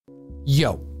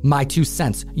Yo, my 2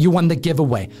 cents. You won the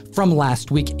giveaway from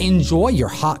last week. Enjoy your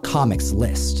hot comics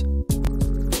list.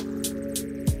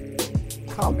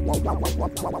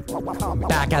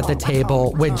 Back at the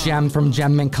table with Jem from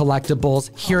Gemmint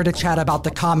Collectibles, here to chat about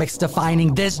the comics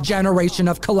defining this generation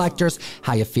of collectors.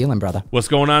 How you feeling, brother? What's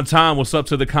going on, Tom? What's up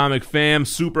to the comic fam?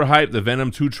 Super hyped. The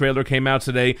Venom 2 trailer came out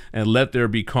today, and Let There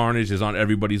Be Carnage is on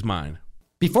everybody's mind.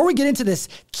 Before we get into this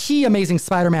key Amazing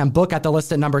Spider-Man book at the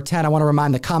list at number 10, I want to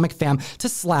remind the comic fam to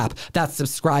slap that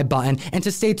subscribe button and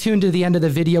to stay tuned to the end of the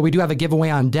video. We do have a giveaway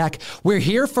on deck. We're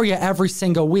here for you every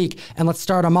single week, and let's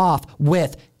start them off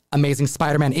with Amazing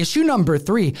Spider-Man issue number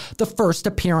 3, the first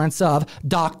appearance of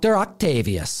Dr.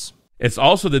 Octavius. It's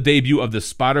also the debut of the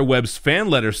Spiderweb's fan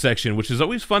letter section, which is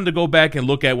always fun to go back and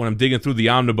look at when I'm digging through the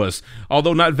omnibus.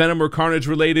 Although not Venom or Carnage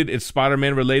related, it's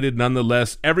Spider-Man related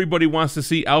nonetheless. Everybody wants to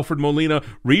see Alfred Molina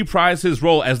reprise his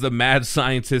role as the mad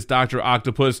scientist Dr.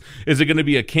 Octopus. Is it going to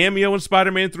be a cameo in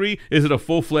Spider-Man 3? Is it a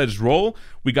full-fledged role?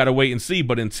 We got to wait and see,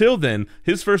 but until then,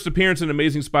 his first appearance in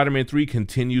Amazing Spider-Man 3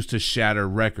 continues to shatter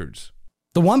records.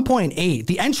 The 1.8,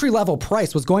 the entry-level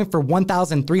price was going for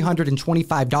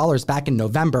 $1,325 back in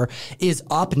November, is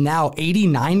up now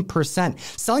 89%,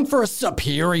 selling for a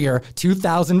superior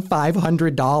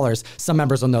 $2,500. Some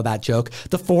members will know that joke.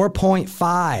 The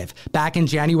 4.5, back in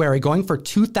January, going for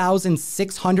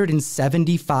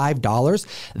 $2,675.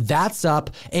 That's up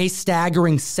a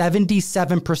staggering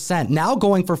 77%, now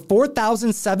going for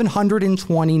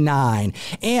 $4,729.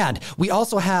 And we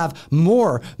also have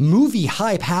more movie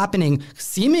hype happening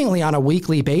seemingly on a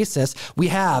weekly basis. We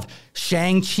have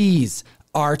Shang-Chi's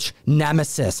arch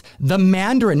nemesis, the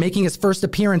Mandarin, making his first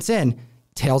appearance in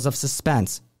Tales of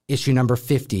Suspense, issue number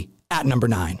 50. At number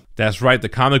 9. That's right, the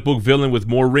comic book villain with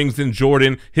more rings than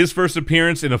Jordan. His first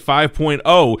appearance in a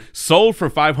 5.0 sold for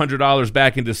 $500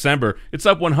 back in December. It's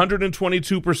up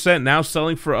 122%, now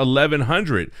selling for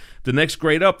 $1,100. The next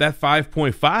grade up, that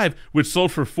 5.5, which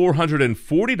sold for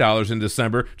 $440 in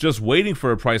December, just waiting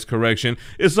for a price correction,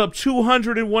 is up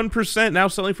 201%, now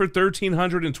selling for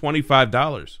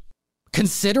 $1,325.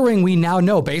 Considering we now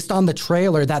know, based on the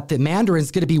trailer, that the Mandarin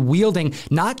is going to be wielding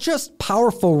not just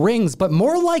powerful rings, but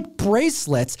more like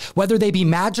bracelets, whether they be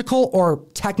magical or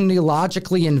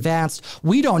technologically advanced,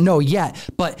 we don't know yet.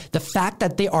 But the fact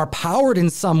that they are powered in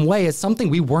some way is something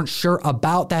we weren't sure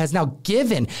about, that has now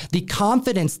given the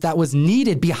confidence that was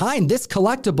needed behind this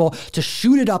collectible to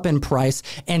shoot it up in price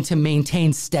and to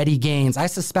maintain steady gains. I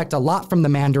suspect a lot from the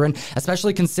Mandarin,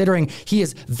 especially considering he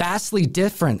is vastly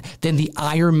different than the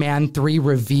Iron Man 3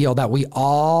 reveal that we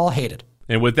all hated.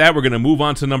 And with that, we're going to move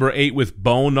on to number 8 with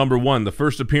Bone number 1, the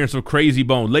first appearance of Crazy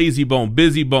Bone, Lazy Bone,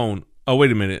 Busy Bone. Oh,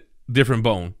 wait a minute. Different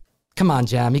Bone. Come on,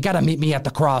 Jam. You got to meet me at the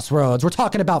crossroads. We're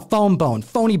talking about Foam Bone,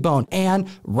 Phony Bone, and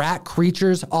Rat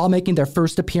Creatures, all making their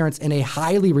first appearance in a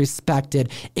highly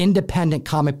respected independent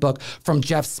comic book from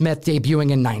Jeff Smith, debuting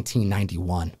in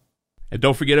 1991. And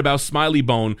don't forget about Smiley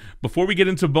Bone. Before we get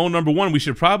into Bone number 1, we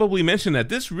should probably mention that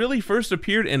this really first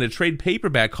appeared in a trade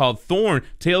paperback called Thorn,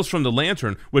 Tales from the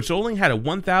Lantern, which only had a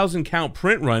 1,000 count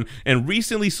print run and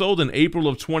recently sold in April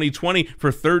of 2020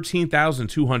 for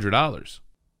 $13,200.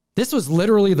 This was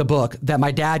literally the book that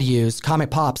my dad used, Comic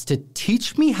Pops, to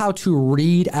teach me how to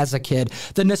read as a kid.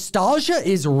 The nostalgia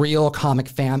is real, comic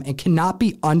fam, and cannot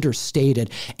be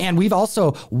understated. And we've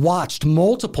also watched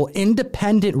multiple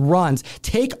independent runs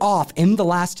take off in the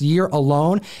last year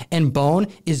alone, and Bone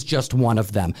is just one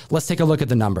of them. Let's take a look at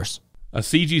the numbers. A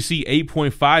CGC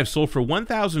 8.5 sold for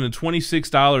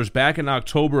 $1,026 back in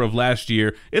October of last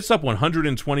year. It's up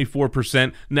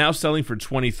 124%, now selling for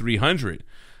 $2,300.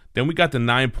 Then we got the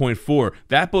 9.4.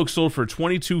 That book sold for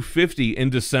 $2,250 in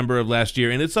December of last year,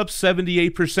 and it's up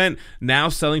 78%, now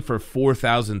selling for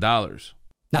 $4,000.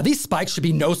 Now, these spikes should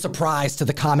be no surprise to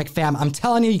the comic fam. I'm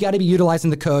telling you, you got to be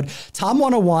utilizing the code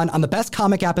TOM101 on the best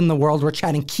comic app in the world. We're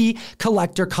chatting key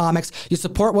collector comics. You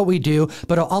support what we do,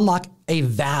 but it'll unlock a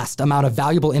vast amount of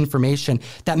valuable information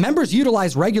that members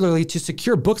utilize regularly to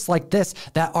secure books like this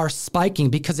that are spiking.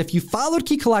 Because if you followed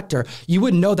Key Collector, you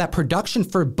would know that production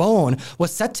for Bone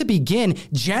was set to begin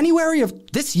January of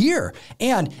this year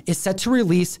and is set to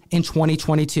release in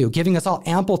 2022, giving us all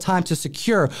ample time to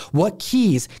secure what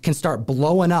keys can start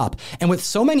blowing up. And with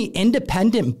so many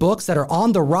independent books that are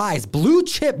on the rise, blue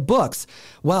chip books,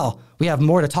 well, we have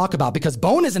more to talk about because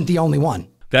Bone isn't the only one.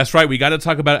 That's right, we got to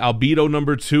talk about Albedo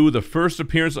number 2, the first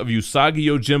appearance of Usagi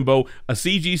Yojimbo. A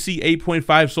CGC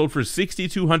 8.5 sold for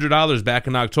 $6,200 back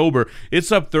in October.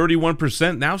 It's up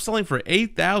 31%, now selling for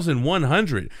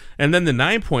 $8,100. And then the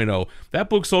 9.0, that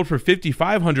book sold for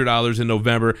 $5,500 in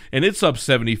November, and it's up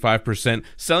 75%,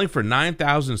 selling for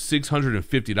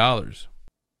 $9,650.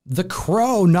 The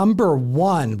Crow,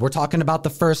 #1. We're talking about the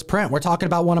first print. We're talking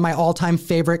about one of my all-time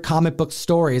favorite comic book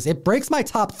stories. It breaks my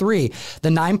top 3. The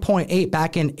 9.8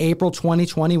 back in April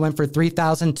 2020 went for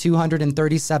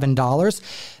 $3,237.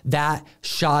 That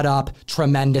shot up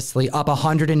tremendously, up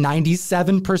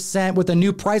 197% with a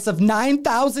new price of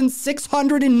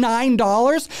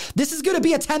 $9,609. This is going to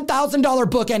be a $10,000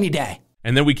 book any day.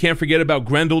 And then we can't forget about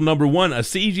Grendel #1, a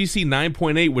CGC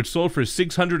 9.8, which sold for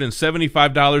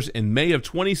 $675 in May of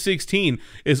 2016,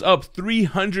 is up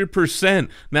 300%,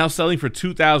 now selling for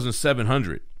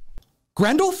 $2,700.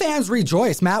 Grendel fans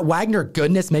rejoice. Matt Wagner,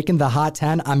 goodness, making the Hot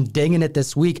 10. I'm digging it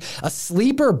this week. A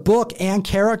sleeper book and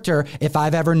character, if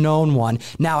I've ever known one.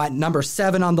 Now at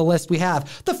 #7 on the list, we have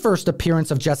the first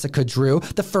appearance of Jessica Drew,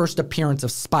 the first appearance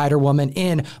of Spider-Woman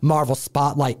in Marvel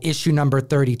Spotlight, issue number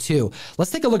 32.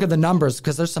 Let's take a look at the numbers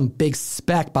because there's some big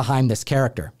spec behind this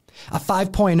character. A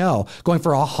 5.0 going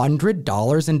for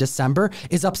 $100 in December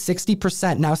is up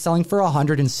 60%, now selling for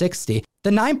 $160. The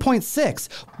 9.6,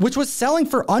 which was selling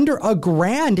for under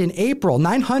 $1,000 in April,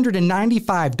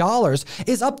 $995,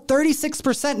 is up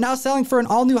 36%, now selling for an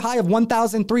all-new high of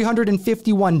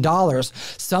 $1,351.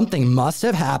 Something must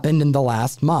have happened in the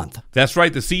last month. That's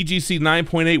right, the CGC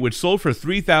 9.8, which sold for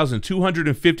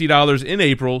 $3,250 in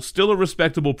April, still a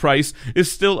respectable price,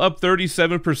 is still up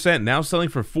 37%, now selling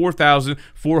for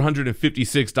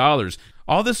 $4,456.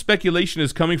 All this speculation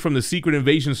is coming from the Secret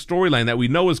Invasion storyline that we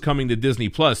know is coming to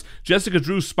Disney+. Jessica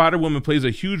Drew's Spider-Woman plays a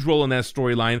huge role in that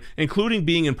storyline, including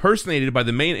being impersonated by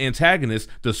the main antagonist,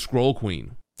 the Skrull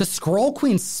Queen. The Skrull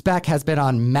Queen spec has been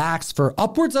on Max for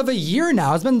upwards of a year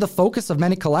now. It's been the focus of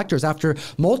many collectors after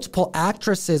multiple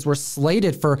actresses were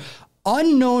slated for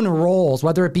unknown roles,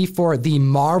 whether it be for the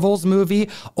Marvels movie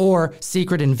or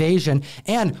Secret Invasion.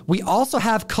 And we also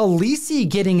have Khaleesi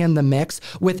getting in the mix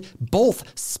with both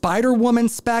Spider-Woman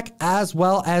spec as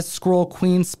well as Skrull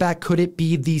Queen spec. Could it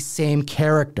be the same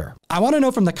character? I want to know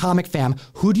from the comic fam,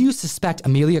 who do you suspect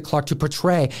Emilia Clarke to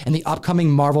portray in the upcoming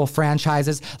Marvel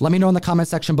franchises? Let me know in the comment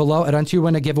section below. And enter you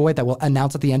win a giveaway that we'll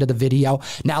announce at the end of the video.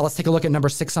 Now let's take a look at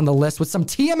 #6 on the list with some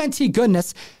TMNT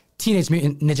goodness. Teenage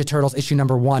Mutant Ninja Turtles issue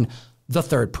 #1. The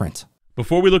third print.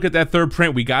 Before we look at that third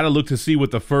print, we got to look to see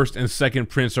what the first and second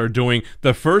prints are doing.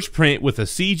 The first print with a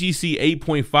CGC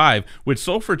 8.5, which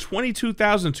sold for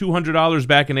 $22,200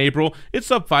 back in April.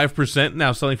 It's up 5%,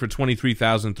 now selling for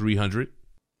 $23,300.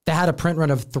 They had a print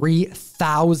run of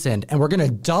 3,000, and we're going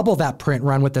to double that print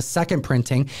run with the second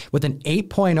printing with an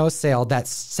 8.0 sale that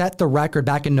set the record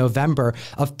back in November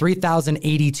of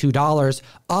 $3,082,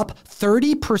 up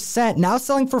 30%, now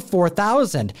selling for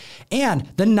 $4,000. And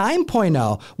the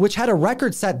 9.0, which had a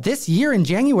record set this year in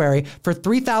January for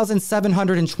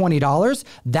 $3,720,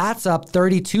 that's up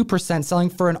 32%,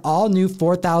 selling for an all-new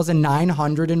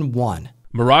 $4,901.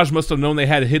 Mirage must have known they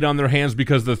had a hit on their hands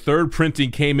because the third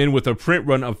printing came in with a print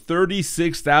run of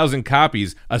 36,000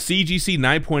 copies. A CGC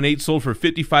 9.8 sold for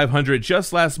 $5,500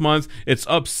 just last month. It's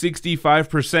up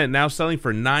 65%, now selling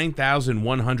for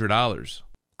 $9,100.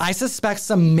 I suspect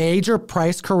some major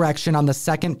price correction on the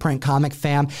second print, comic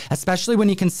fam, especially when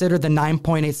you consider the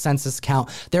 9.8 census count.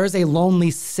 There is a lonely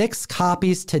 6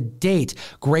 copies to date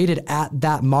graded at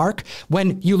that mark.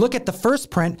 When you look at the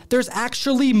first print, there's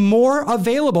actually more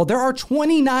available. There are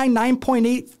 29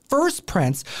 9.8 first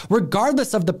prints,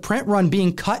 regardless of the print run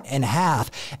being cut in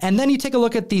half. And then you take a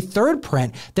look at the third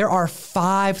print, there are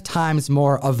 5 times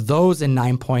more of those in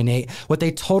 9.8 with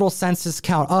a total census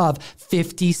count of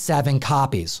 57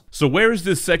 copies. So where is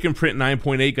this second print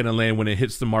 9.8 going to land when it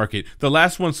hits the market? The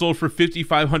last one sold for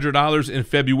 $5,500 in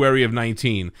February of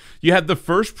 19. You had the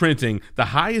first printing, the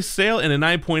highest sale in a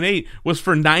 9.8 was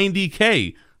for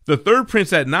 $90K. The third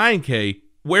print's at $9K.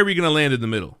 Where are we going to land in the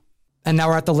middle? And now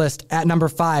we're at the list at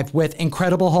 #5 with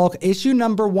Incredible Hulk, issue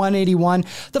number 181,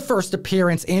 the first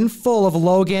appearance in full of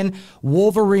Logan,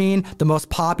 Wolverine, the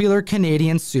most popular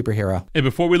Canadian superhero. And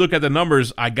before we look at the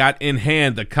numbers, I got in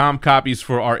hand the comp copies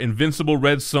for our Invincible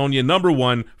Red Sonja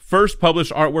 #1, first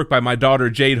published artwork by my daughter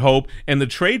Jade Hope, and the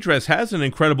trade dress has an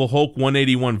Incredible Hulk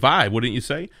 181 vibe, wouldn't you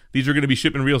say? These are going to be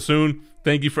shipping real soon.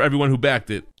 Thank you for everyone who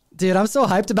backed it. Dude, I'm so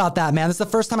hyped about that, man. This is the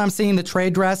first time I'm seeing the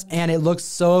trade dress, and it looks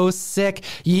so sick.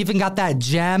 You even got that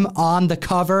gem on the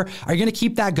cover. Are you going to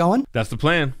keep that going? That's the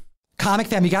plan. Comic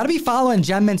fam, you got to be following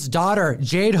Jem Mint's daughter,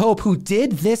 Jade Hope, who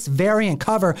did this variant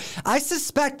cover. I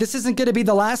suspect this isn't going to be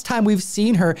the last time we've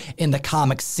seen her in the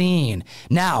comic scene.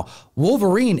 Now,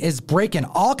 Wolverine is breaking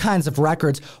all kinds of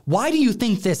records. Why do you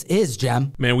think this is,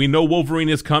 Jem? Man, we know Wolverine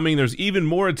is coming. There's even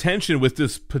more attention with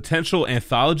this potential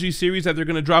anthology series that they're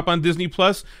going to drop on Disney+.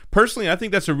 Personally, I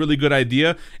think that's a really good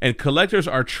idea, and collectors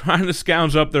are trying to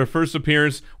scrounge up their first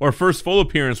appearance or first full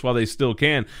appearance while they still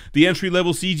can. The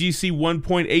entry-level CGC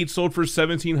 1.8 sold for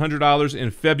 $1,700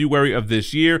 in February of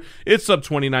this year. It's up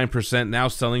 29%, now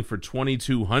selling for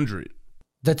 $2,200.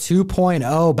 The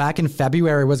 2.0 back in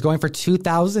February was going for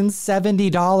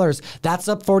 $2,070. That's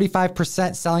up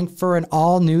 45%, selling for an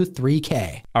all-new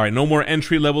 $3K. All right, no more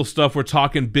entry-level stuff. We're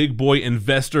talking big boy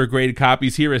investor-grade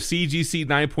copies here. A CGC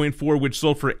 9.4, which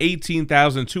sold for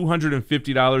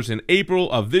 $18,250 in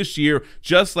April of this year,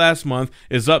 just last month,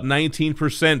 is up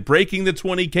 19%, breaking the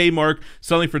 $20K mark,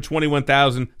 selling for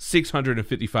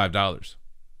 $21,655.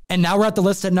 And now we're at the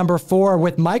list at number 4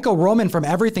 with Michael Roman from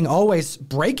Everything Always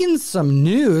breaking some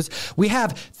news. We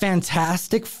have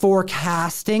Fantastic Four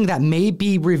casting that may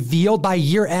be revealed by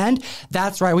year end.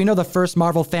 That's right. We know the first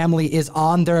Marvel family is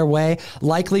on their way,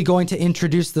 likely going to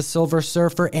introduce the Silver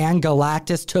Surfer and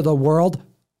Galactus to the world.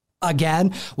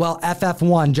 Again, well,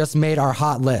 FF1 just made our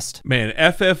hot list. Man,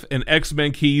 FF and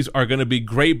X-Men keys are going to be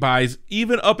great buys.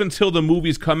 Even up until the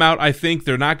movies come out, I think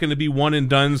they're not going to be one and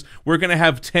dones. We're going to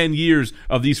have 10 years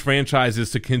of these franchises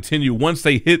to continue once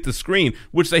they hit the screen,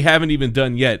 which they haven't even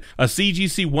done yet. A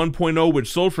CGC 1.0,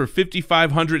 which sold for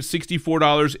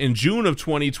 $5,564 in June of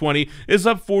 2020, is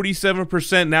up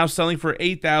 47%, now selling for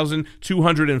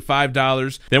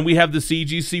 $8,205. Then we have the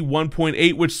CGC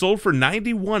 1.8, which sold for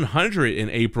 $9,100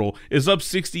 in April, is up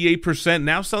 68%,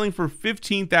 now selling for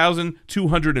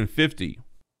 $15,250.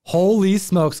 Holy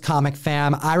smokes, comic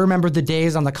fam. I remember the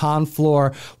days on the con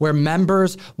floor where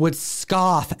members would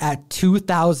scoff at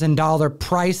 $2,000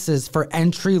 prices for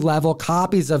entry-level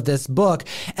copies of this book,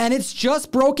 and it's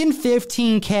just broken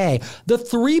 $15K. The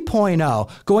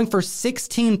 3.0, going for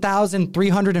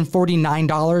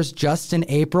 $16,349 just in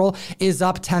April, is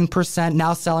up 10%,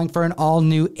 now selling for an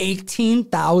all-new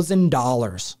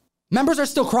 $18,000. Members are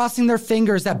still crossing their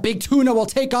fingers that Big Tuna will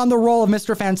take on the role of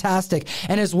Mr. Fantastic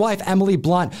and his wife, Emily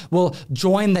Blunt, will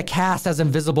join the cast as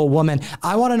Invisible Woman.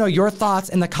 I want to know your thoughts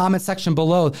in the comment section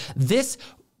below. This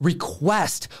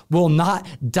request will not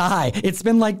die. It's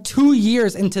been like 2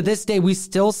 years, and to this day, we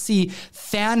still see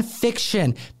fan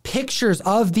fiction, pictures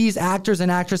of these actors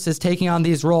and actresses taking on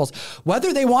these roles,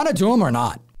 whether they want to do them or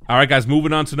not. All right, guys,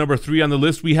 moving on to number 3 on the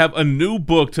list, we have a new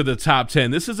book to the top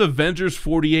 10. This is Avengers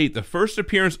 48, the first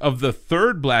appearance of the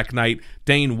third Black Knight,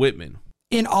 Dane Whitman.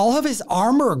 In all of his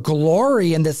armor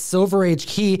glory in this Silver Age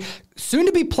key, soon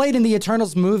to be played in the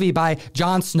Eternals movie by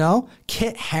Jon Snow,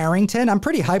 Kit Harington. I'm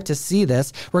pretty hyped to see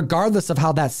this, regardless of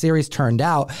how that series turned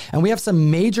out. And we have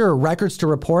some major records to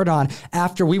report on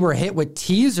after we were hit with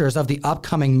teasers of the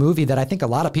upcoming movie that I think a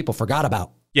lot of people forgot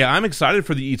about. Yeah, I'm excited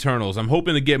for the Eternals. I'm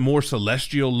hoping to get more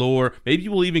celestial lore. Maybe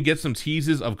we'll even get some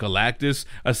teases of Galactus.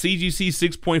 A CGC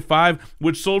 6.5,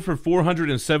 which sold for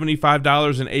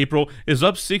 $475 in April, is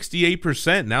up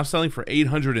 68%, now selling for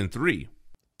 $803.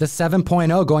 The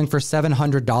 7.0 going for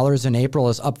 $700 in April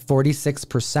is up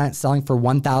 46%, selling for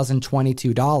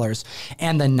 $1,022.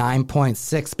 And the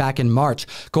 9.6 back in March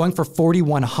going for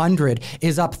 $4,100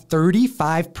 is up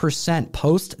 35%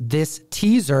 post this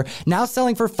teaser, now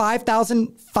selling for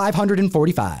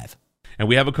 $5,545. And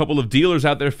we have a couple of dealers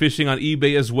out there fishing on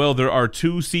eBay as well. There are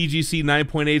 2 CGC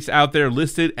 9.8s out there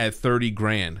listed at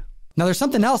 $30,000. Now, there's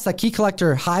something else that Key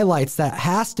Collector highlights that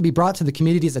has to be brought to the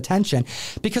community's attention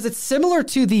because it's similar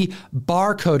to the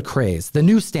barcode craze, the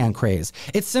newsstand craze.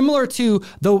 It's similar to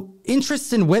the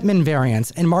interest in Whitman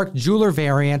variants and Mark Jeweler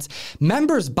variants,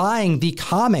 members buying the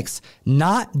comics,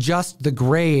 not just the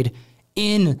grade,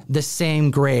 in the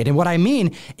same grade. And what I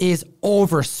mean is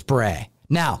overspray.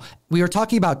 Now, we are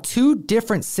talking about 2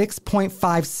 different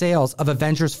 6.5 sales of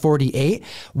Avengers 48,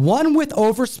 one with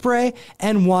overspray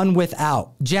and one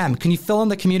without. Jem, can you fill in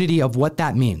the community of what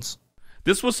that means?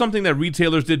 This was something that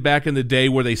retailers did back in the day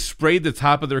where they sprayed the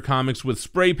top of their comics with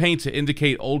spray paint to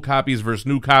indicate old copies versus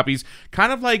new copies,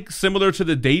 kind of like similar to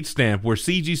the date stamp where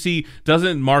CGC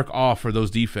doesn't mark off for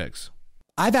those defects.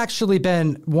 I've actually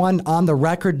been one on the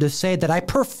record to say that I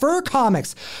prefer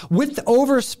comics with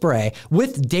overspray,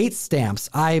 with date stamps.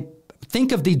 I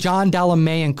think of the John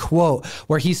Delamain quote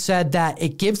where he said that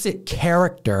it gives it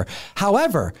character.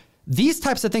 However, these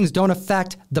types of things don't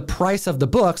affect the price of the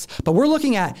books, but we're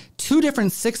looking at 2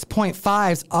 different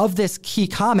 6.5s of this key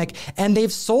comic, and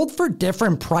they've sold for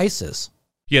different prices.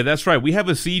 Yeah, that's right. We have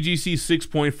a CGC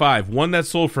 6.5, one that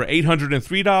sold for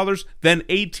 $803, then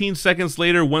 18 seconds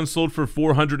later, one sold for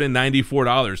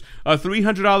 $494, a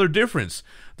 $300 difference.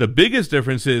 The biggest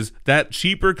difference is that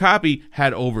cheaper copy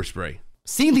had overspray.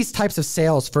 Seeing these types of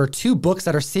sales for two books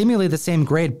that are seemingly the same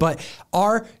grade but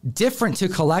are different to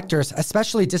collectors,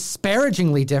 especially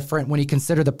disparagingly different when you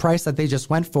consider the price that they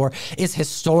just went for, is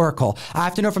historical. I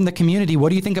have to know from the community, what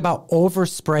do you think about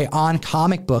overspray on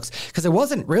comic books? Because it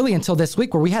wasn't really until this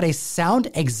week where we had a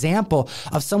sound example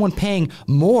of someone paying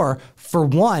more for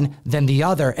one than the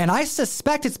other. And I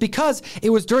suspect it's because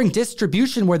it was during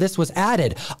distribution where this was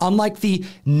added. Unlike the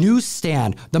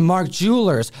newsstand, the Mark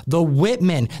Jewelers, the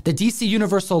Whitman, the DC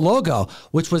Universal logo,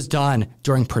 which was done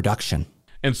during production.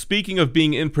 And speaking of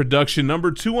being in production,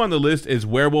 number 2 on the list is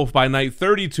Werewolf by Night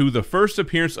 32, the first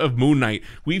appearance of Moon Knight.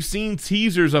 We've seen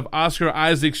teasers of Oscar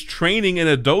Isaac's training in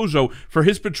a dojo for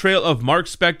his portrayal of Mark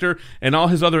Spector and all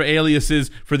his other aliases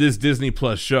for this Disney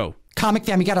Plus show. Comic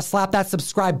fam, you got to slap that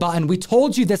subscribe button. We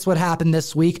told you this would happen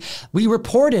this week. We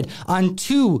reported on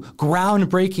 2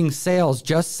 groundbreaking sales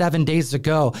just 7 days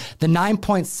ago. The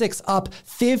 9.6 up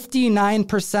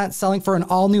 59%, selling for an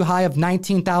all-new high of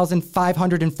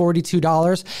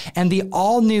 $19,542, and the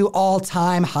all-new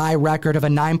all-time high record of a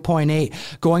 9.8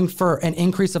 going for an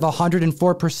increase of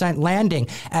 104%, landing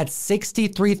at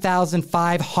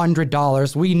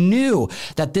 $63,500. We knew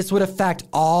that this would affect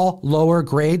all lower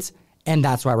grades, and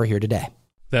that's why we're here today.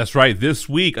 That's right. This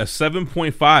week, a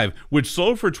 7.5, which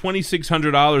sold for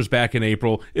 $2,600 back in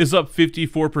April, is up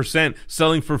 54%,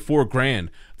 selling for $4,000.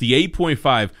 The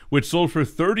 8.5, which sold for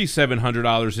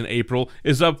 $3,700 in April,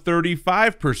 is up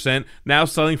 35%, now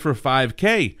selling for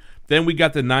 $5,000. Then we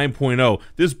got the 9.0.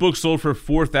 This book sold for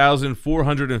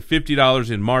 $4,450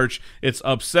 in March. It's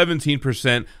up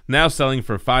 17%, now selling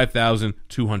for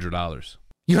 $5,200.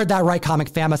 You heard that right, comic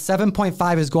fam. A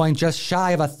 7.5 is going just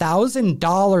shy of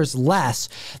 $1,000 less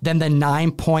than the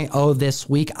 9.0 this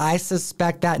week. I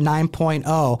suspect that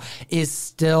 9.0 is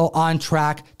still on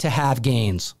track to have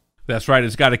gains. That's right.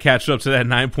 It's got to catch up to that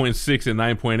 9.6 and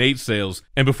 9.8 sales.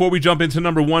 And before we jump into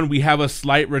number 1, we have a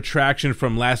slight retraction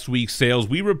from last week's sales.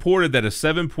 We reported that a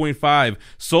 7.5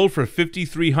 sold for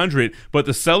 $5,300, but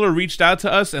the seller reached out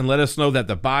to us and let us know that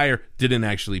the buyer didn't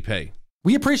actually pay.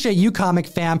 We appreciate you, comic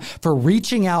fam, for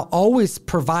reaching out, always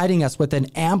providing us with an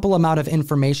ample amount of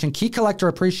information. Key Collector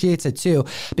appreciates it too,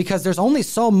 because there's only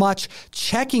so much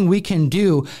checking we can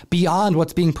do beyond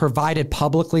what's being provided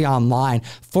publicly online.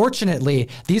 Fortunately,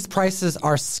 these prices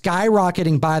are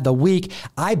skyrocketing by the week.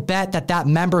 I bet that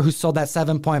member who sold that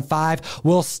 7.5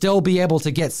 will still be able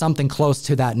to get something close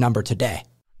to that number today.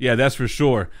 Yeah, that's for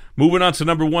sure. Moving on to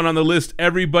number 1 on the list,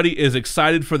 everybody is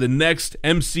excited for the next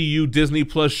MCU Disney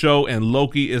Plus show, and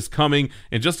Loki is coming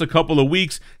in just a couple of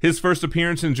weeks. His first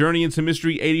appearance in Journey into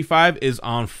Mystery 85 is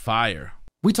on fire.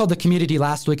 We told the community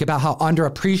last week about how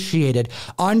underappreciated,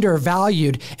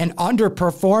 undervalued, and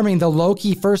underperforming the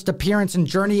Loki first appearance in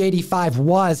Journey 85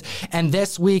 was. And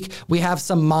this week, we have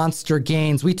some monster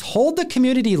gains. We told the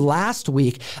community last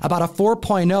week about a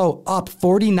 4.0 up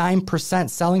 49%,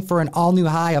 selling for an all-new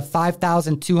high of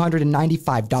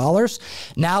 $5,295.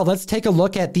 Now, let's take a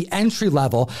look at the entry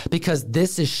level, because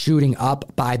this is shooting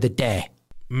up by the day.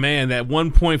 Man, that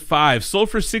 1.5 sold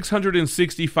for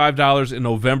 $665 in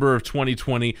November of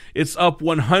 2020. It's up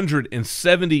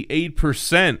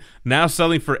 178%, now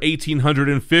selling for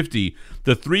 $1,850.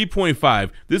 The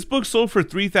 3.5, this book sold for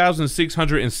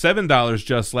 $3,607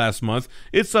 just last month.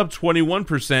 It's up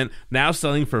 21%, now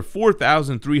selling for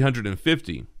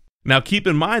 $4,350. Now, keep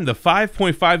in mind, the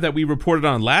 5.5 that we reported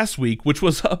on last week, which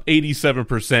was up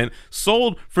 87%,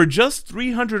 sold for just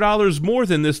 $300 more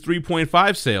than this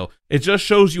 3.5 sale. It just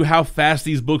shows you how fast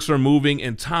these books are moving.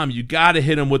 And Tom, you got to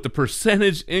hit them with the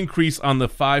percentage increase on the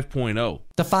 5.0.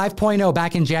 The 5.0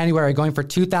 back in January, going for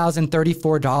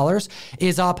 $2,034,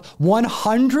 is up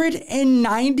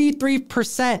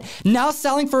 193%, now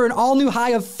selling for an all-new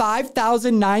high of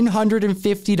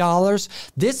 $5,950.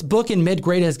 This book in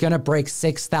mid-grade is going to break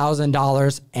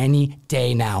 $6,000 any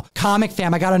day now. Comic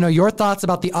fam, I got to know your thoughts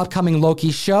about the upcoming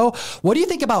Loki show. What do you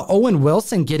think about Owen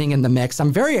Wilson getting in the mix?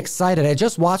 I'm very excited. I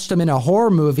just watched him in a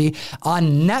horror movie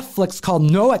on Netflix called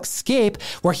No Escape,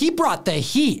 where he brought the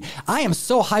heat. I am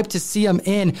so hyped to see him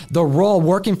in the role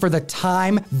working for the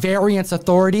Time Variance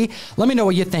Authority. Let me know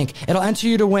what you think. It'll enter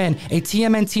you to win a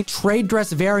TMNT trade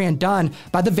dress variant done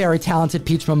by the very talented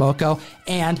Peach Momoko.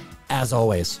 And as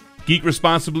always, geek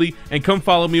responsibly, and come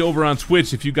follow me over on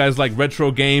Twitch if you guys like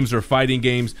retro games or fighting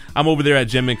games. I'm over there at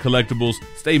Gem and Collectibles.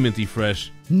 Stay minty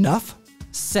fresh. Enough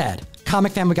said.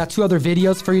 Comic Fam, we got 2 other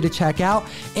videos for you to check out.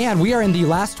 And we are in the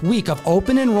last week of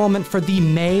open enrollment for the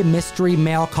May Mystery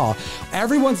Mail Call.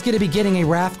 Everyone's going to be getting a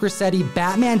Raph Grassetti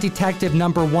Batman Detective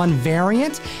 #1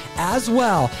 variant, as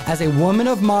well as a Woman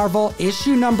of Marvel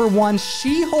issue #1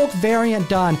 She-Hulk variant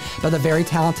done by the very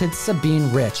talented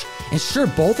Sabine Rich. Ensure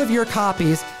both of your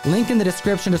copies, link in the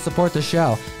description to support the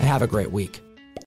show, and have a great week.